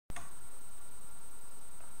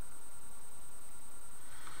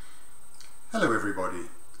Hello everybody.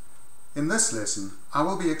 In this lesson I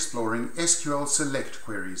will be exploring SQL SELECT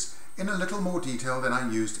queries in a little more detail than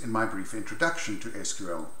I used in my brief introduction to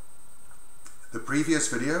SQL. The previous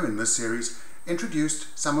video in this series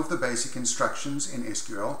introduced some of the basic instructions in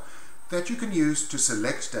SQL that you can use to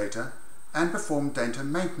select data and perform data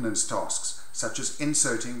maintenance tasks such as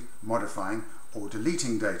inserting, modifying or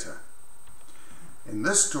deleting data. In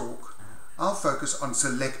this talk I'll focus on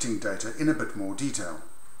selecting data in a bit more detail.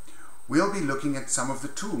 We'll be looking at some of the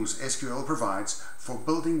tools SQL provides for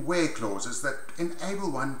building where clauses that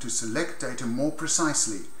enable one to select data more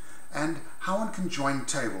precisely, and how one can join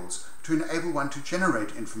tables to enable one to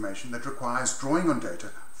generate information that requires drawing on data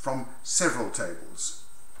from several tables.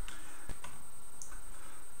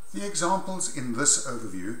 The examples in this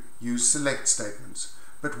overview use select statements,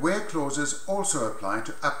 but where clauses also apply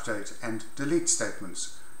to update and delete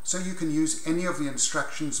statements, so you can use any of the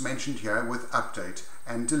instructions mentioned here with update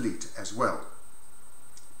and delete as well.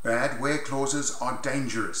 Bad where clauses are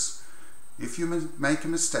dangerous. If you make a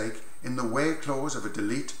mistake in the where clause of a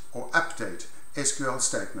delete or update SQL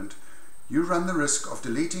statement, you run the risk of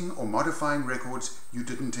deleting or modifying records you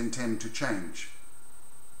didn't intend to change.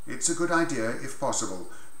 It's a good idea, if possible,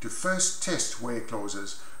 to first test where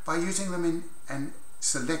clauses by using them in an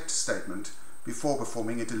select statement before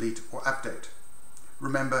performing a delete or update.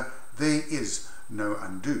 Remember, there is no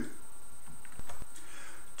undo.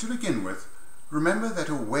 To begin with, remember that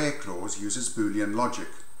a where clause uses Boolean logic.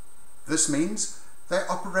 This means they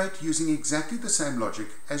operate using exactly the same logic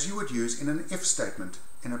as you would use in an if statement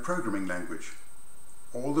in a programming language.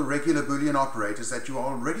 All the regular Boolean operators that you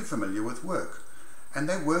are already familiar with work, and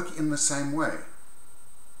they work in the same way.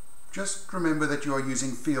 Just remember that you are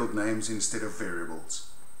using field names instead of variables.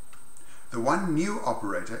 The one new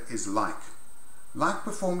operator is like. Like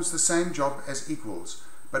performs the same job as equals,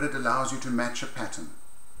 but it allows you to match a pattern,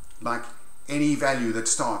 like any value that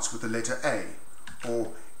starts with the letter A,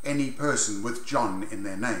 or any person with John in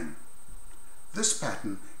their name. This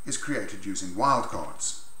pattern is created using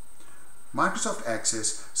wildcards. Microsoft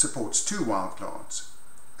Access supports two wildcards,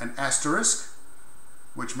 an asterisk,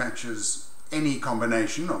 which matches any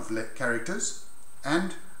combination of characters,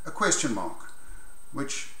 and a question mark,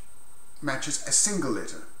 which matches a single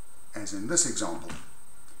letter, as in this example.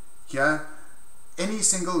 Here, any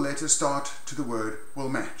single letter start to the word will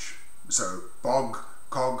match. So bog,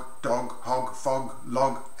 cog, dog, hog, fog,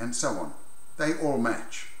 log, and so on. They all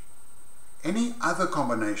match. Any other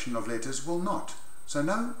combination of letters will not. So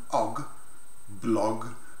no og, blog,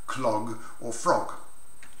 clog, or frog.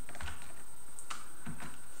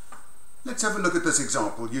 Let's have a look at this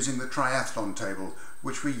example using the triathlon table,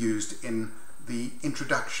 which we used in the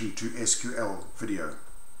Introduction to SQL video.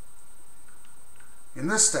 In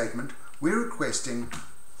this statement, we're requesting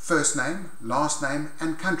first name, last name,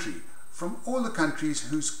 and country from all the countries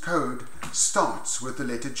whose code starts with the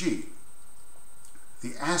letter G.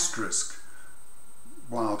 The asterisk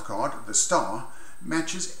wildcard, the star,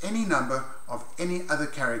 matches any number of any other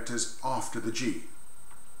characters after the G.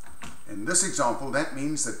 In this example, that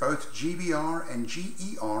means that both GBR and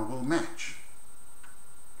GER will match.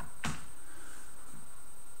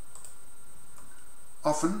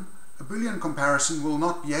 Often, a Boolean comparison will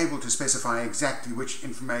not be able to specify exactly which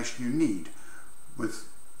information you need with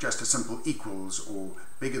just a simple equals or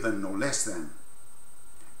bigger than or less than.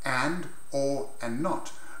 And, or, and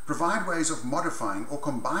not provide ways of modifying or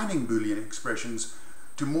combining Boolean expressions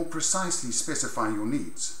to more precisely specify your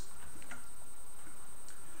needs.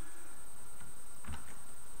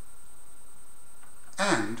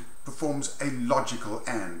 And performs a logical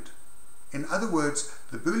AND. In other words,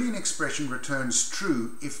 the Boolean expression returns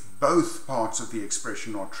true if both parts of the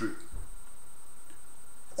expression are true.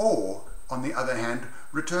 Or, on the other hand,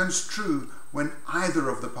 returns true when either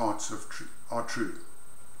of the parts are true,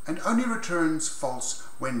 and only returns false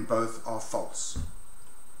when both are false.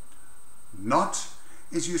 Not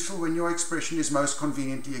is useful when your expression is most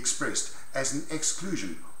conveniently expressed as an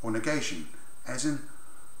exclusion or negation, as in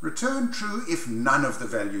return true if none of the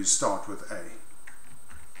values start with A.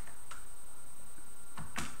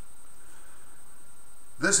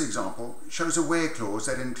 This example shows a where clause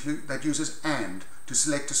that uses AND to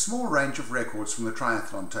select a small range of records from the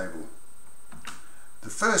triathlon table.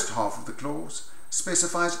 The first half of the clause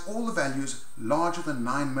specifies all the values larger than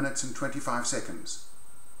 9 minutes and 25 seconds.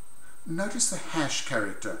 Notice the hash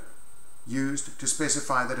character used to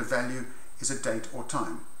specify that a value is a date or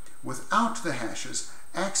time. Without the hashes,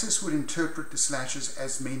 Access would interpret the slashes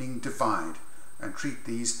as meaning divide and treat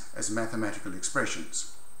these as mathematical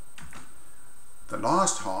expressions. The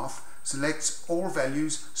last half selects all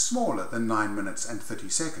values smaller than 9 minutes and 30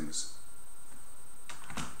 seconds.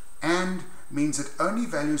 And means that only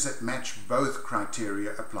values that match both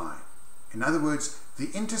criteria apply. In other words,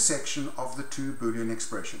 the intersection of the two Boolean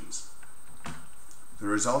expressions. The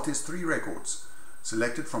result is 3 records,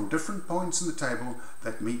 selected from different points in the table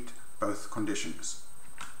that meet both conditions.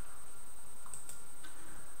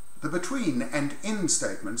 The between and in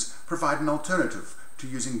statements provide an alternative to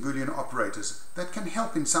using Boolean operators that can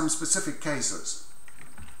help in some specific cases.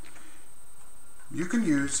 You can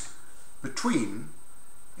use between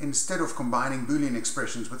instead of combining Boolean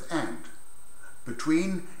expressions with and.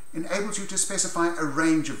 Between enables you to specify a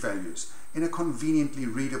range of values in a conveniently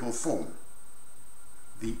readable form.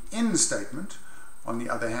 The in statement, on the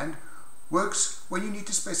other hand, works when you need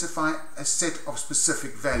to specify a set of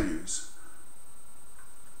specific values.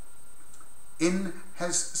 In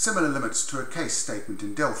has similar limits to a case statement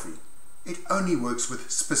in Delphi. It only works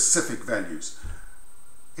with specific values.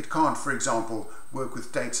 It can't, for example, work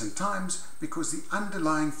with dates and times because the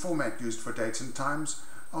underlying format used for dates and times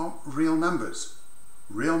are real numbers.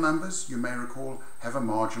 Real numbers, you may recall, have a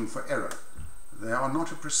margin for error. They are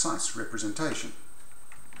not a precise representation.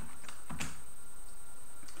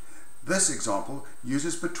 This example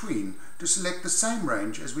uses between to select the same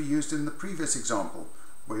range as we used in the previous example,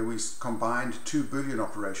 where we combined 2 Boolean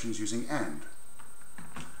operations using AND.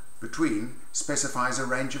 Between specifies a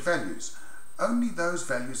range of values. Only those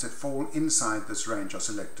values that fall inside this range are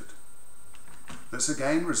selected. This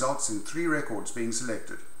again results in 3 records being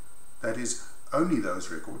selected. That is, only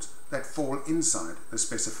those records that fall inside the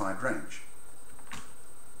specified range.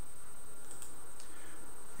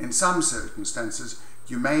 In some circumstances,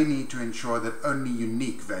 you may need to ensure that only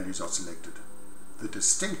unique values are selected. The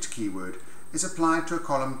distinct keyword is applied to a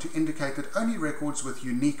column to indicate that only records with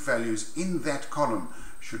unique values in that column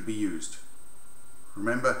should be used.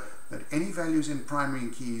 Remember that any values in primary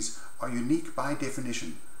keys are unique by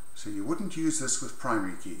definition, so you wouldn't use this with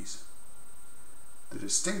primary keys. The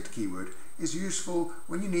distinct keyword is useful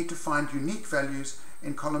when you need to find unique values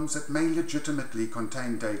in columns that may legitimately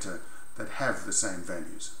contain data that have the same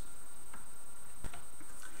values.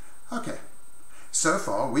 Okay, so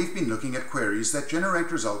far we've been looking at queries that generate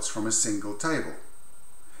results from a single table.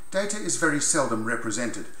 Data is very seldom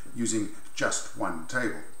represented using just one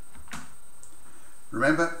table.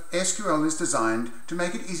 Remember, SQL is designed to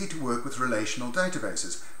make it easy to work with relational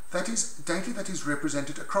databases. That is, data that is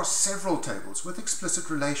represented across several tables with explicit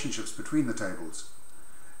relationships between the tables.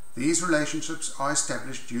 These relationships are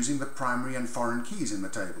established using the primary and foreign keys in the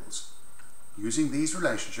tables. Using these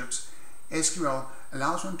relationships, SQL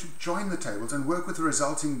allows one to join the tables and work with the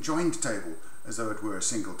resulting joined table as though it were a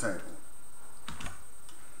single table.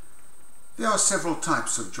 There are several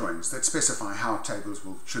types of joins that specify how tables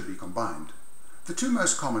should be combined. The 2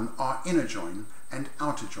 most common are inner join and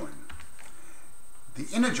outer join. The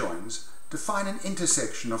inner joins define an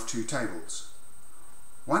intersection of 2 tables.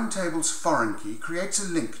 One table's foreign key creates a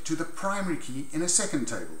link to the primary key in a second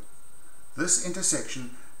table. This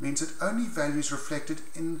intersection means that only values reflected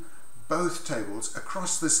in both tables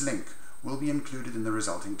across this link will be included in the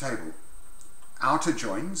resulting table. Outer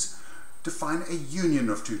joins define a union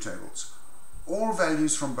of 2 tables. All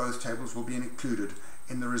values from both tables will be included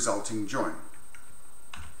in the resulting join.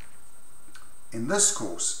 In this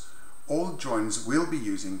course, all joins we'll be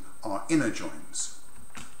using are inner joins.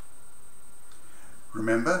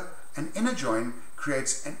 Remember, an inner join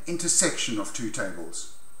creates an intersection of 2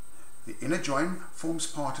 tables. The inner join forms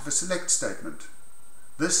part of a select statement.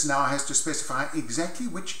 This now has to specify exactly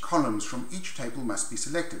which columns from each table must be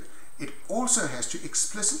selected. It also has to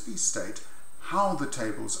explicitly state how the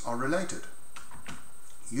tables are related.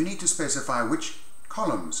 You need to specify which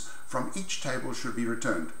columns from each table should be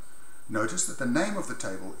returned. Notice that the name of the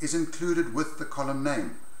table is included with the column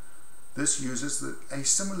name. This uses a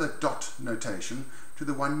similar dot notation to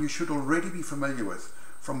the one you should already be familiar with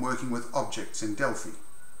from working with objects in Delphi.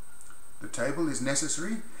 The table is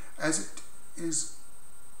necessary as it is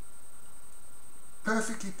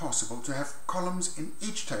perfectly possible to have columns in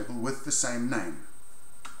each table with the same name.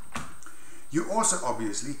 You also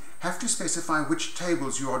obviously have to specify which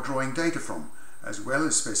tables you are drawing data from, as well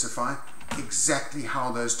as specify exactly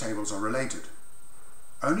how those tables are related.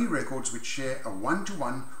 Only records which share a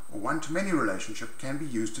one-to-one or one-to-many relationship can be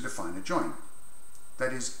used to define a join.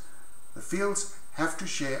 That is, the fields have to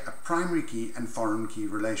share a primary key and foreign key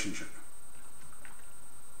relationship.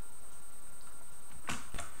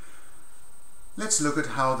 Let's look at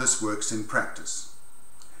how this works in practice.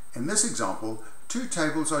 In this example, 2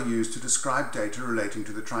 tables are used to describe data relating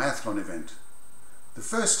to the triathlon event. The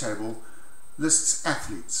first table lists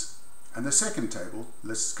athletes, and the second table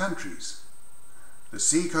lists countries. The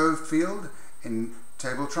C code field in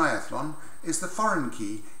table triathlon is the foreign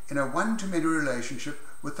key in a one-to-many relationship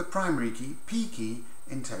with the primary key, P key,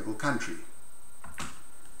 in table country.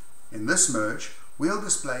 In this merge, we'll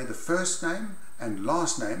display the first name and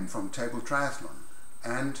last name from table triathlon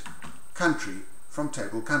and country from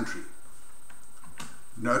table country.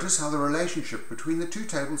 Notice how the relationship between the two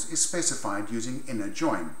tables is specified using inner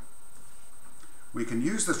join. We can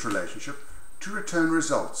use this relationship to return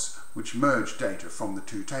results which merge data from the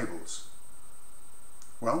two tables.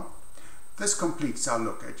 Well, this completes our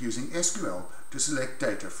look at using SQL to select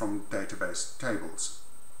data from database tables.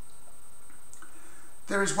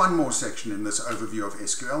 There is one more section in this overview of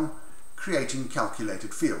SQL, creating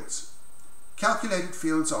calculated fields. Calculated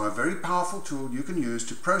fields are a very powerful tool you can use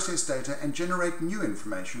to process data and generate new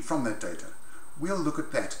information from that data. We'll look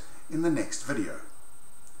at that in the next video.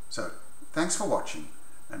 So, thanks for watching,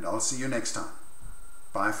 and I'll see you next time.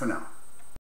 Bye for now.